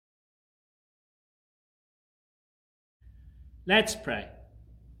Let's pray.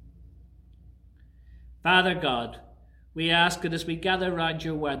 Father God, we ask that as we gather round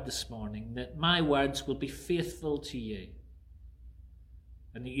your word this morning, that my words will be faithful to you,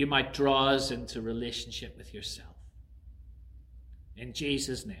 and that you might draw us into relationship with yourself. In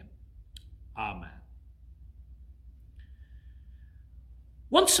Jesus' name, amen.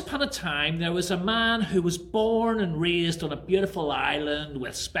 Once upon a time, there was a man who was born and raised on a beautiful island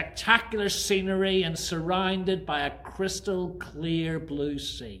with spectacular scenery and surrounded by a crystal clear blue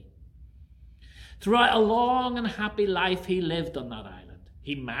sea. Throughout a long and happy life, he lived on that island.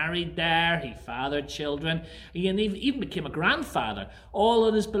 He married there, he fathered children, he even became a grandfather, all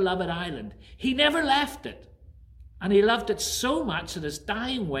on his beloved island. He never left it, and he loved it so much that his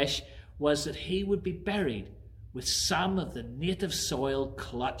dying wish was that he would be buried with some of the native soil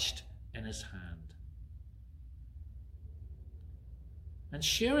clutched in his hand. And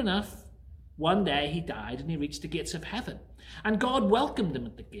sure enough, one day he died and he reached the gates of heaven, and God welcomed him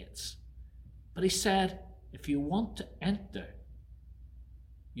at the gates. But he said, if you want to enter,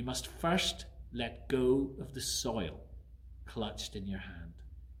 you must first let go of the soil clutched in your hand.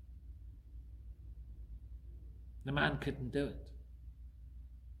 The man couldn't do it.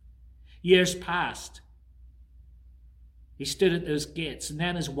 Years passed. He stood at those gates, and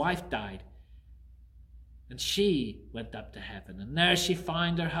then his wife died. And she went up to heaven, and there she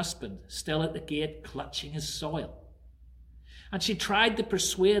found her husband, still at the gate, clutching his soil. And she tried to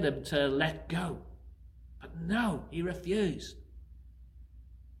persuade him to let go, but no, he refused.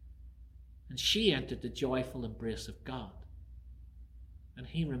 And she entered the joyful embrace of God, and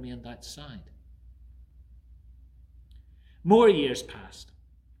he remained outside. More years passed.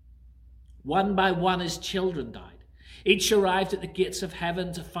 One by one his children died. Each arrived at the gates of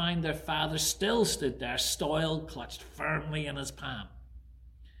heaven to find their father still stood there, soil clutched firmly in his palm.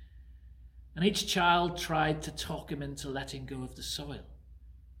 And each child tried to talk him into letting go of the soil.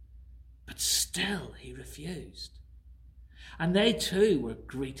 But still he refused. And they too were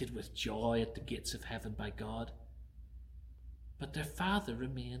greeted with joy at the gates of heaven by God. But their father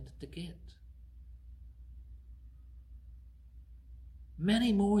remained at the gate.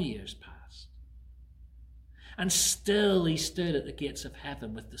 Many more years passed. And still he stood at the gates of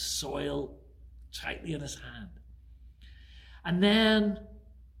heaven with the soil tightly in his hand. And then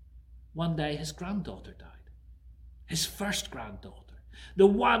one day his granddaughter died. His first granddaughter. The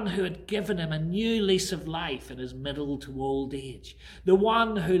one who had given him a new lease of life in his middle to old age. The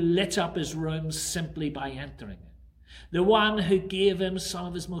one who lit up his room simply by entering it. The one who gave him some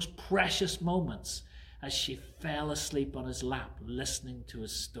of his most precious moments as she fell asleep on his lap listening to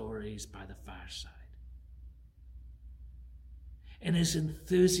his stories by the fireside. In his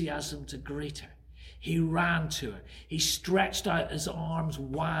enthusiasm to greet her, he ran to her. He stretched out his arms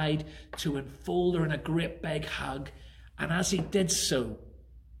wide to enfold her in a great big hug. And as he did so,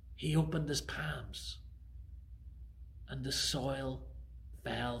 he opened his palms, and the soil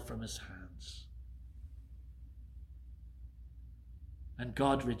fell from his hands. And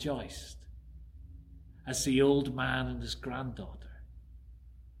God rejoiced as the old man and his granddaughter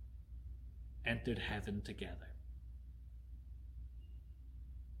entered heaven together,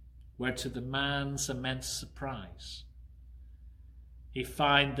 where to the man's immense surprise, he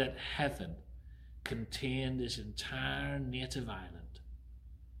found that heaven contained his entire native island,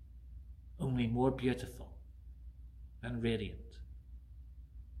 only more beautiful and radiant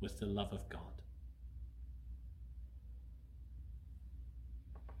with the love of God.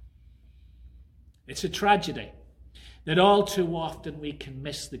 It's a tragedy that all too often we can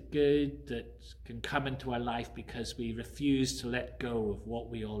miss the good that can come into our life because we refuse to let go of what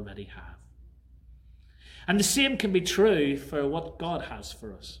we already have. And the same can be true for what God has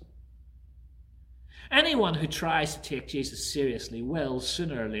for us. Anyone who tries to take Jesus seriously will,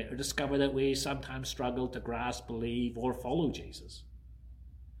 sooner or later, discover that we sometimes struggle to grasp, believe, or follow Jesus.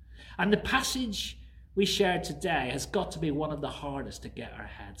 And the passage we shared today has got to be one of the hardest to get our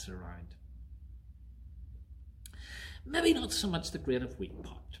heads around. Maybe not so much the grain of wheat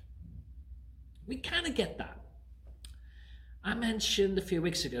part. We kind of get that. I mentioned a few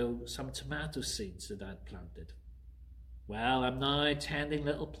weeks ago some tomato seeds that I'd planted. Well, I'm now tending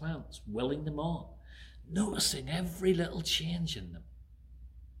little plants, willing them on, noticing every little change in them.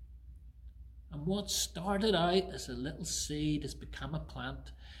 And what started out as a little seed has become a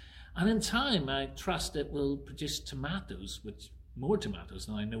plant, and in time I trust it will produce tomatoes, more tomatoes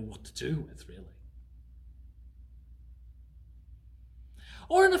than I know what to do with, really.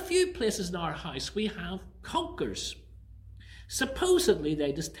 Or in a few places in our house, we have conkers. Supposedly,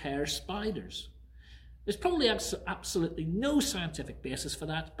 they deter spiders. There's probably absolutely no scientific basis for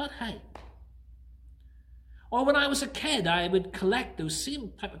that, but hey. Or when I was a kid, I would collect those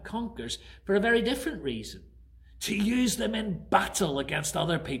same type of conkers for a very different reason, to use them in battle against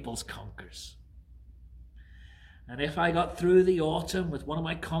other people's conkers. And if I got through the autumn with one of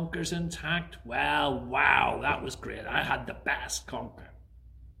my conkers intact, well, wow, that was great. I had the best conker.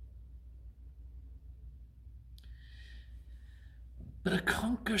 But a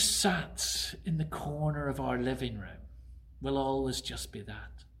conker sat in the corner of our living room will always just be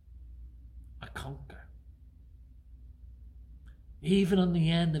that, a conker. Even on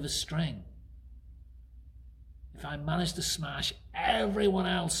the end of a string. If I managed to smash everyone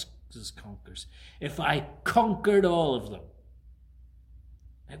else's conkers, if I conquered all of them,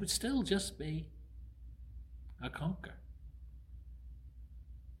 it would still just be a conker.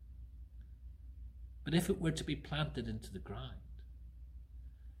 But if it were to be planted into the ground,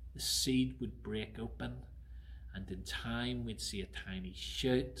 the seed would break open, and in time we'd see a tiny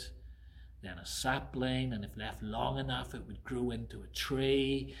shoot, then a sapling, and if left long enough it would grow into a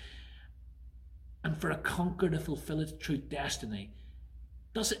tree. And for a conker to fulfill its true destiny,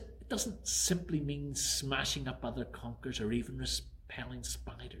 it doesn't simply mean smashing up other conkers or even repelling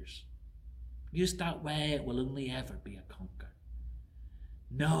spiders. Used that way, it will only ever be a conker.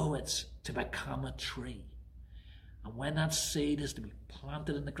 No, it's to become a tree. And when that seed is to be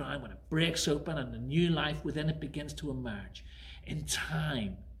planted in the ground, when it breaks open and the new life within it begins to emerge, in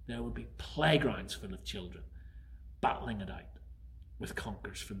time there will be playgrounds full of children battling it out with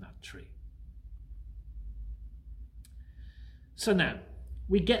conkers from that tree. So now,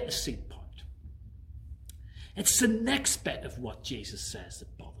 we get the seed part. It's the next bit of what Jesus says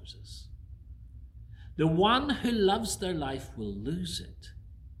that bothers us. The one who loves their life will lose it,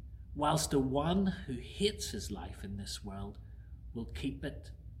 whilst the one who hates his life in this world will keep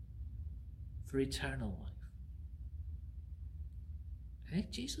it for eternal life. Hey,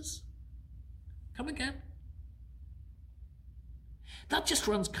 Jesus? Come again? That just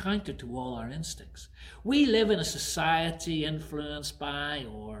runs counter to all our instincts. We live in a society influenced by,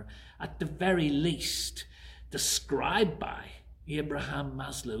 or at the very least, described by, Abraham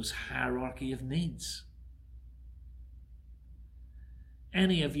Maslow's hierarchy of needs.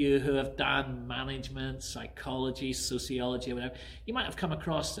 Any of you who have done management, psychology, sociology, whatever, you might have come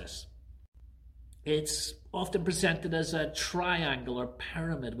across this. It's often presented as a triangle or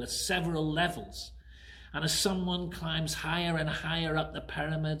pyramid with several levels. And as someone climbs higher and higher up the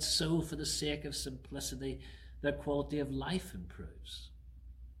pyramid, so for the sake of simplicity, their quality of life improves.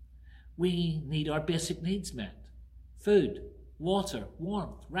 We need our basic needs met. Food, water,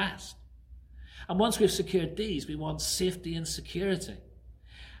 warmth, rest. And once we've secured these, we want safety and security.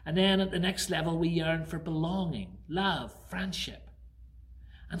 And then at the next level, we yearn for belonging, love, friendship.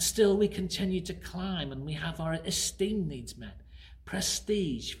 And still we continue to climb and we have our esteem needs met,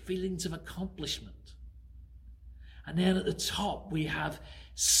 prestige, feelings of accomplishment. And then at the top, we have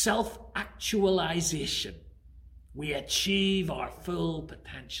self-actualization. We achieve our full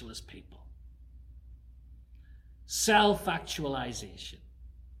potential as people. Self-actualization.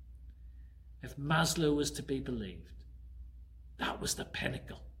 If Maslow was to be believed, that was the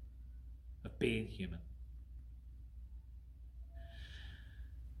pinnacle of being human.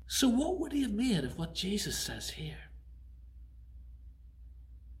 So what would he have made of what Jesus says here?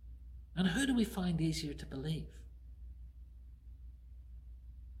 And who do we find easier to believe?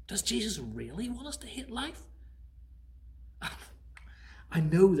 Does Jesus really want us to hate life? I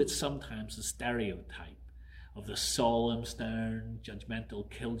know that sometimes the stereotype of the solemn, stern,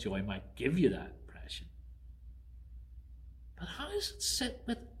 judgmental killjoy might give you that impression. But how does it sit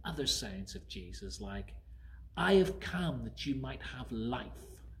with other sayings of Jesus like, I have come that you might have life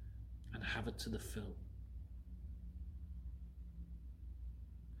and have it to the full?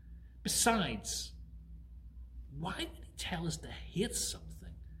 Besides, why would he tell us to hate something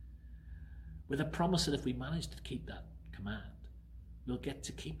with a promise that if we manage to keep that command, we'll get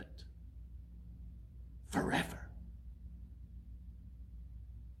to keep it forever?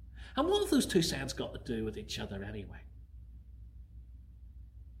 And what have those two sayings got to do with each other anyway?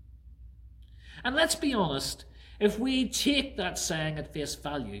 And let's be honest, if we take that saying at face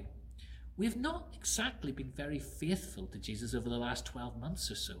value, we've not exactly been very faithful to Jesus over the last 12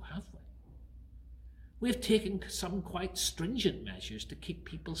 months or so, have we? We've taken some quite stringent measures to keep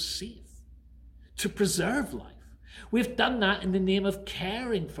people safe, to preserve life. We've done that in the name of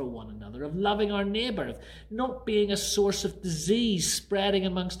caring for one another, of loving our neighbour, of not being a source of disease spreading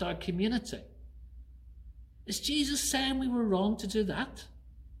amongst our community. Is Jesus saying we were wrong to do that?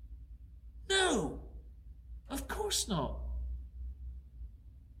 No, of course not.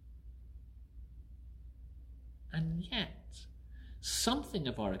 And yet, something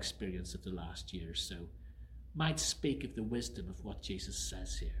of our experience of the last year or so might speak of the wisdom of what Jesus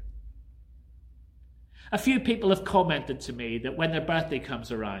says here. A few people have commented to me that when their birthday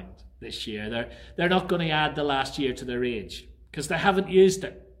comes around this year, they're not going to add the last year to their age because they haven't used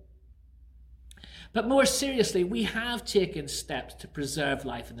it. But more seriously, we have taken steps to preserve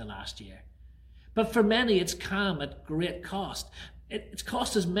life in the last year. But for many, it's come at great cost. It's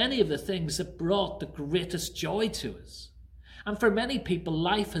cost us many of the things that brought the greatest joy to us. And for many people,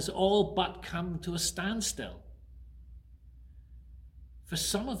 life has all but come to a standstill. For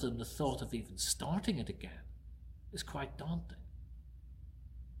some of them, the thought of even starting it again is quite daunting.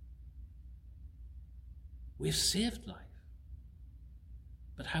 We've saved life,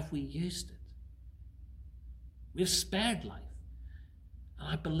 but have we used it? We've spared life, and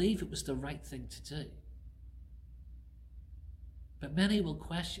I believe it was the right thing to do. But many will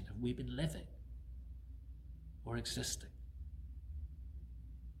question, have we been living or existing?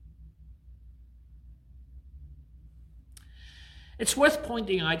 It's worth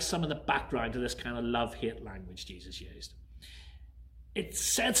pointing out some of the background to this kind of love-hate language Jesus used. It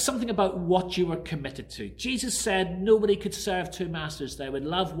said something about what you were committed to. Jesus said nobody could serve two masters. They would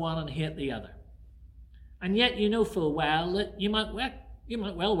love one and hate the other. And yet you know full well that you might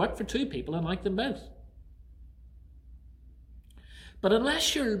well work for two people and like them both. But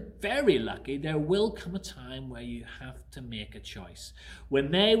unless you're very lucky, there will come a time where you have to make a choice,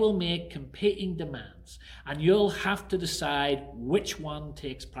 when they will make competing demands, and you'll have to decide which one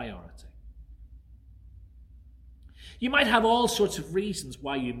takes priority. You might have all sorts of reasons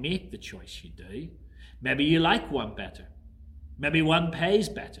why you make the choice you do. Maybe you like one better. Maybe one pays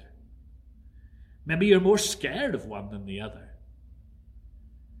better. Maybe you're more scared of one than the other.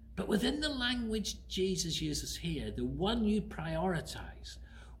 But within the language Jesus uses here, the one you prioritize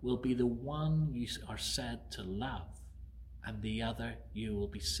will be the one you are said to love, and the other you will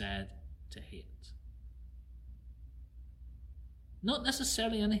be said to hate. Not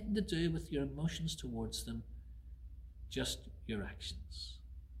necessarily anything to do with your emotions towards them, just your actions.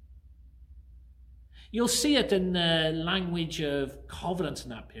 You'll see it in the language of covenants in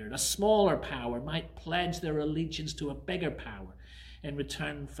that period. A smaller power might pledge their allegiance to a bigger power in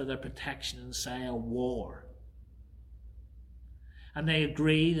return for their protection in, say, a war. And they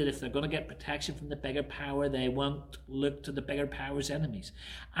agree that if they're going to get protection from the bigger power, they won't look to the bigger power's enemies.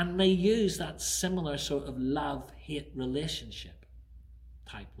 And they use that similar sort of love-hate relationship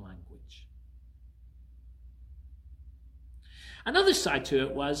type language. Another side to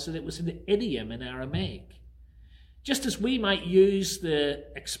it was that it was an idiom in Aramaic. Just as we might use the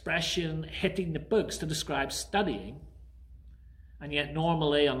expression hitting the books to describe studying, and yet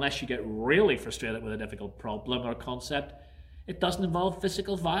normally, unless you get really frustrated with a difficult problem or concept, it doesn't involve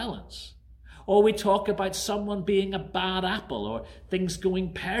physical violence. Or we talk about someone being a bad apple or things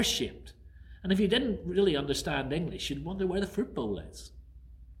going pear-shaped. And if you didn't really understand English, you'd wonder where the fruit bowl is.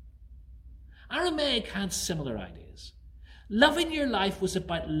 Aramaic had similar ideas. Loving your life was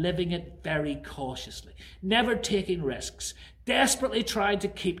about living it very cautiously, never taking risks, desperately trying to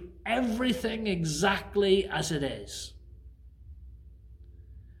keep everything exactly as it is.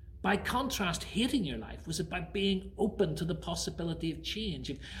 By contrast, hating your life was about being open to the possibility of change,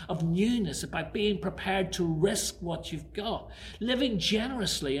 of newness, about being prepared to risk what you've got, living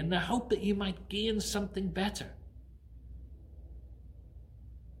generously in the hope that you might gain something better.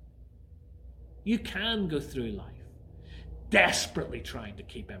 You can go through life desperately trying to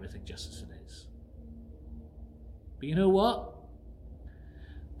keep everything just as it is. But you know what?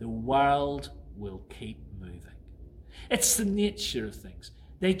 The world will keep moving. It's the nature of things.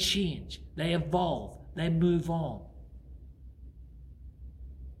 They change, they evolve, they move on.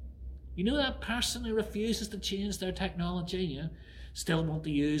 You know that person who refuses to change their technology, still want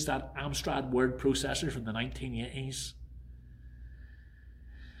to use that Amstrad word processor from the 1980s?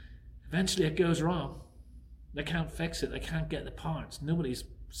 Eventually it goes wrong. They can't fix it, they can't get the parts, nobody's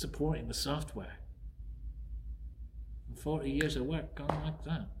supporting the software. And 40 years of work gone like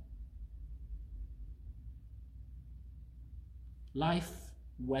that. Life,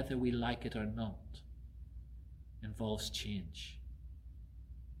 whether we like it or not, involves change.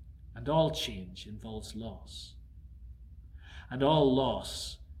 And all change involves loss. And all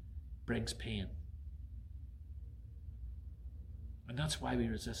loss brings pain. And that's why we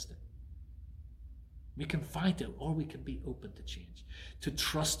resist it. We can fight it, or we can be open to change, to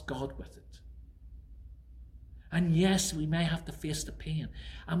trust God with it. And yes, we may have to face the pain,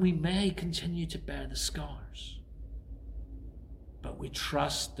 and we may continue to bear the scars. But we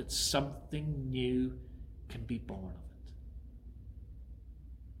trust that something new can be born of it.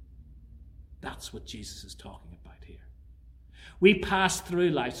 That's what Jesus is talking about here. We pass through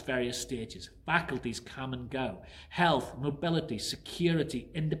life's various stages. Faculties come and go. Health, mobility, security,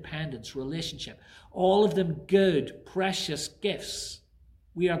 independence, relationship. All of them good, precious gifts.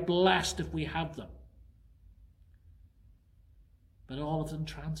 We are blessed if we have them. But all of them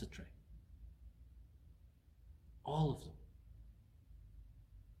transitory. All of them.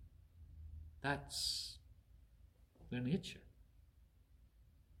 That's their nature.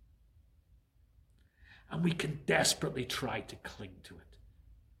 And we can desperately try to cling to it.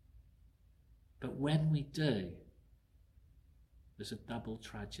 But when we do, there's a double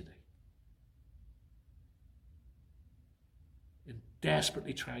tragedy. In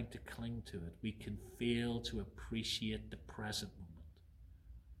desperately trying to cling to it, we can fail to appreciate the present moment.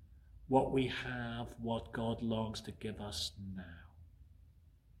 What we have, what God longs to give us now.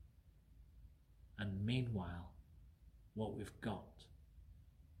 And meanwhile, what we've got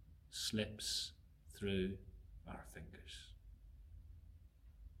slips through our fingers.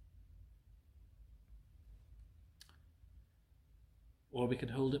 Or we can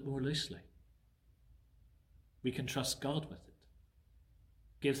hold it more loosely. We can trust God with it.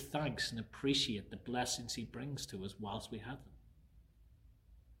 Give thanks and appreciate the blessings He brings to us whilst we have them.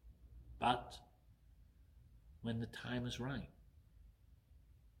 But when the time is right,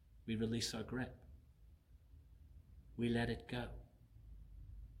 we release our grip. We let it go.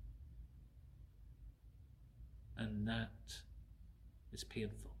 And that is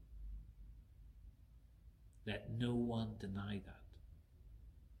painful. Let no one deny that.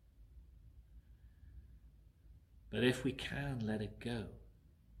 But if we can let it go,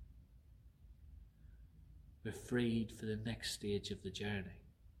 we're freed for the next stage of the journey,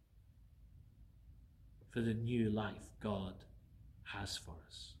 for the new life God has for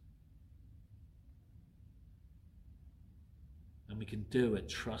us. And we can do it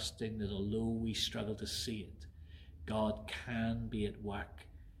trusting that although we struggle to see it, God can be at work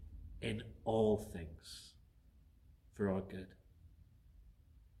in all things for our good.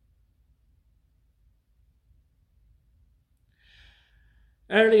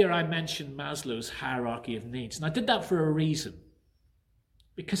 Earlier I mentioned Maslow's hierarchy of needs, and I did that for a reason,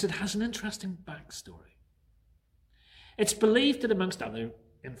 because it has an interesting backstory. It's believed that amongst other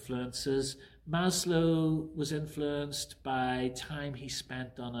influences, Maslow was influenced by time he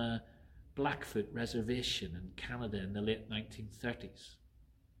spent on a Blackfoot reservation in Canada in the late 1930s.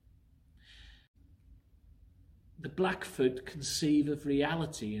 The Blackfoot conceive of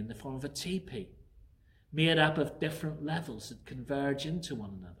reality in the form of a teepee, made up of different levels that converge into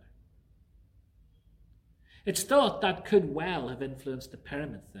one another. It's thought that could well have influenced the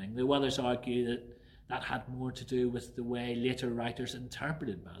pyramid thing, though others argue that that had more to do with the way later writers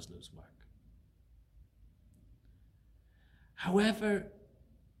interpreted Maslow's work. However,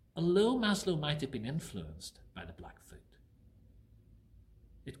 although Maslow might have been influenced by the Blackfoot,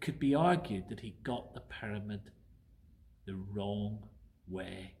 it could be argued that he got the pyramid the wrong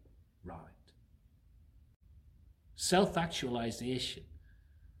way round. Self-actualization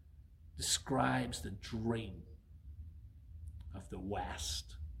describes the dream of the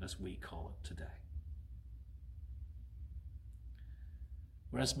West, as we call it today.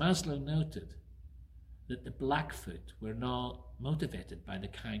 Whereas Maslow noted that the Blackfoot were not motivated by the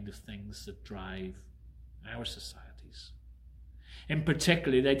kind of things that drive our societies. In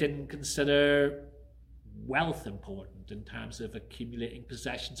particular, they didn't consider wealth important in terms of accumulating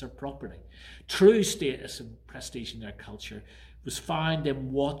possessions or property. True status and prestige in their culture was found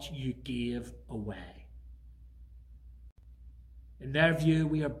in what you gave away. In their view,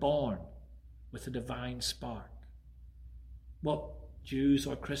 we are born with a divine spark, what Jews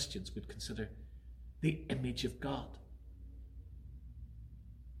or Christians would consider the image of God.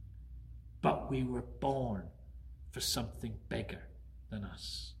 But we were born for something bigger than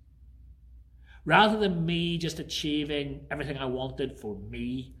us. Rather than me just achieving everything I wanted for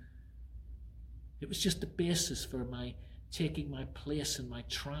me, it was just the basis for my taking my place in my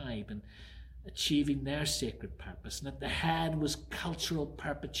tribe and achieving their sacred purpose. And at the head was cultural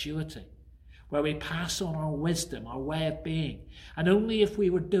perpetuity, where we pass on our wisdom, our way of being. And only if we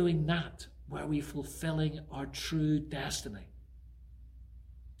were doing that were we fulfilling our true destiny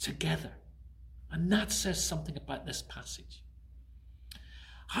together. And that says something about this passage.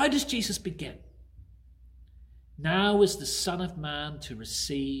 How does Jesus begin? Now is the Son of Man to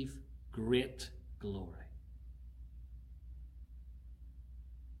receive great glory.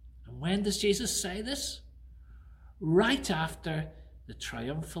 And when does Jesus say this? Right after the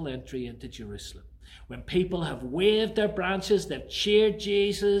triumphal entry into Jerusalem. When people have waved their branches, they've cheered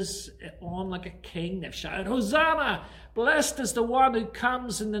Jesus on like a king, they've shouted, Hosanna! Blessed is the one who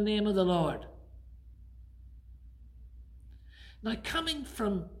comes in the name of the Lord. Now, coming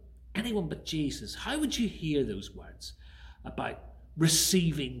from anyone but Jesus, how would you hear those words about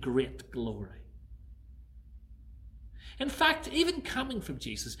receiving great glory? In fact, even coming from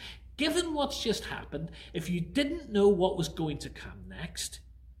Jesus, given what's just happened, if you didn't know what was going to come next,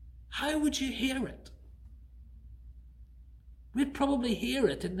 how would you hear it? We'd probably hear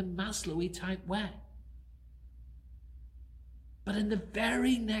it in the Maslow-y type way. But in the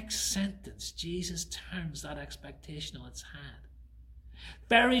very next sentence, Jesus turns that expectation on its head.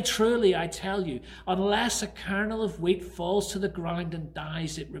 Very truly, I tell you, unless a kernel of wheat falls to the ground and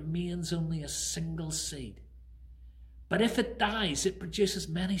dies, it remains only a single seed. But if it dies, it produces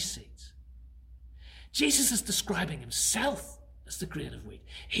many seeds. Jesus is describing himself as the grain of wheat.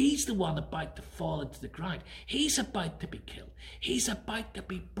 He's the one about to fall into the ground. He's about to be killed. He's about to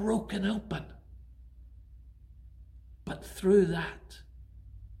be broken open. But through that,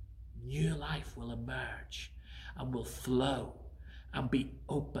 new life will emerge and will flow and be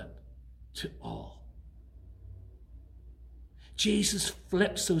open to all. Jesus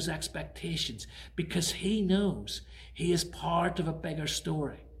flips those expectations because he knows he is part of a bigger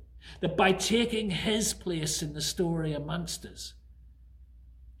story. That by taking his place in the story amongst us,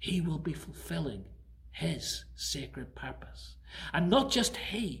 he will be fulfilling his sacred purpose. And not just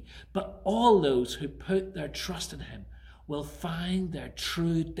he, but all those who put their trust in him will find their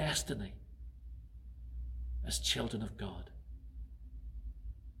true destiny as children of God.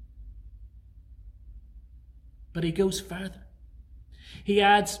 But he goes further. He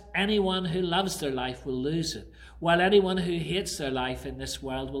adds, anyone who loves their life will lose it, while anyone who hates their life in this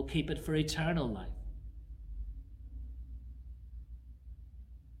world will keep it for eternal life.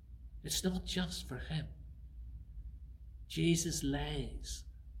 It's not just for him. Jesus lays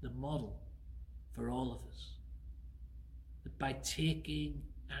the model for all of us. That by taking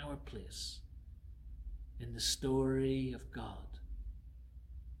our place in the story of God,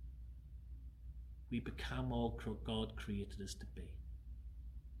 we become all God created us to be.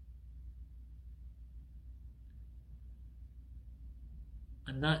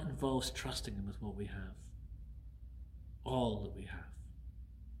 And that involves trusting him with what we have. All that we have.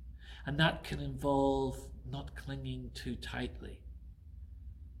 And that can involve not clinging too tightly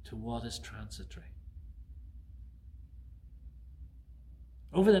to what is transitory.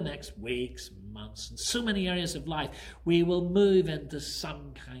 Over the next weeks, months, and so many areas of life, we will move into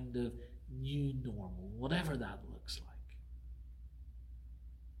some kind of new normal, whatever that looks like.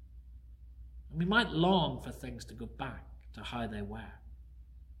 And we might long for things to go back to how they were.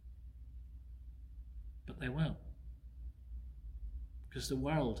 But they won't. Because the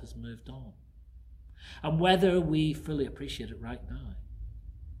world has moved on. And whether we fully appreciate it right now,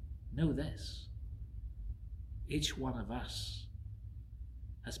 know this: each one of us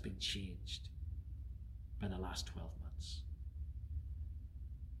has been changed by the last 12 months.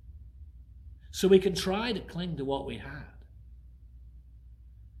 So we can try to cling to what we had.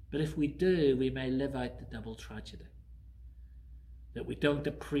 But if we do, we may live out the double tragedy. That we don't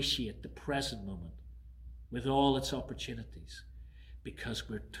appreciate the present moment with all its opportunities, because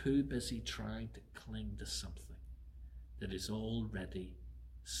we're too busy trying to cling to something that is already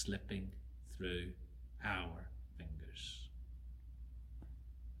slipping through our fingers.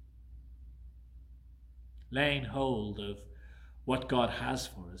 Laying hold of what God has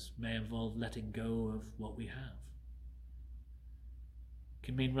for us may involve letting go of what we have. It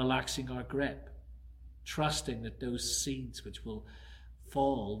can mean relaxing our grip, trusting that those seeds which will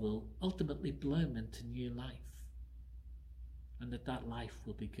fall will ultimately bloom into new life, and that life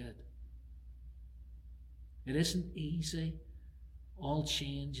will be good. It isn't easy. All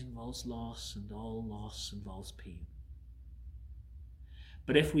change involves loss, and all loss involves pain.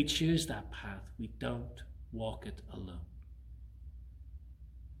 But if we choose that path, we don't walk it alone.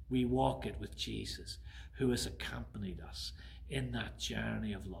 We walk it with Jesus, who has accompanied us in that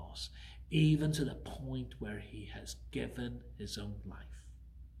journey of loss, even to the point where he has given his own life.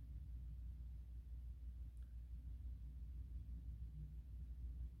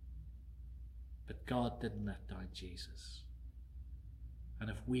 But God didn't let down Jesus. And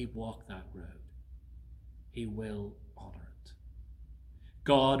if we walk that road, he will honour it.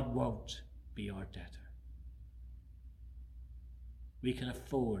 God won't be our debtor. We can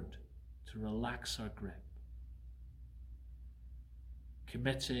afford to relax our grip,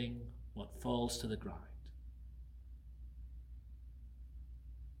 committing what falls to the ground,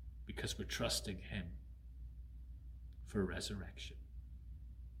 because we're trusting him for resurrection.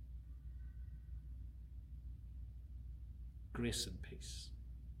 Grace and peace.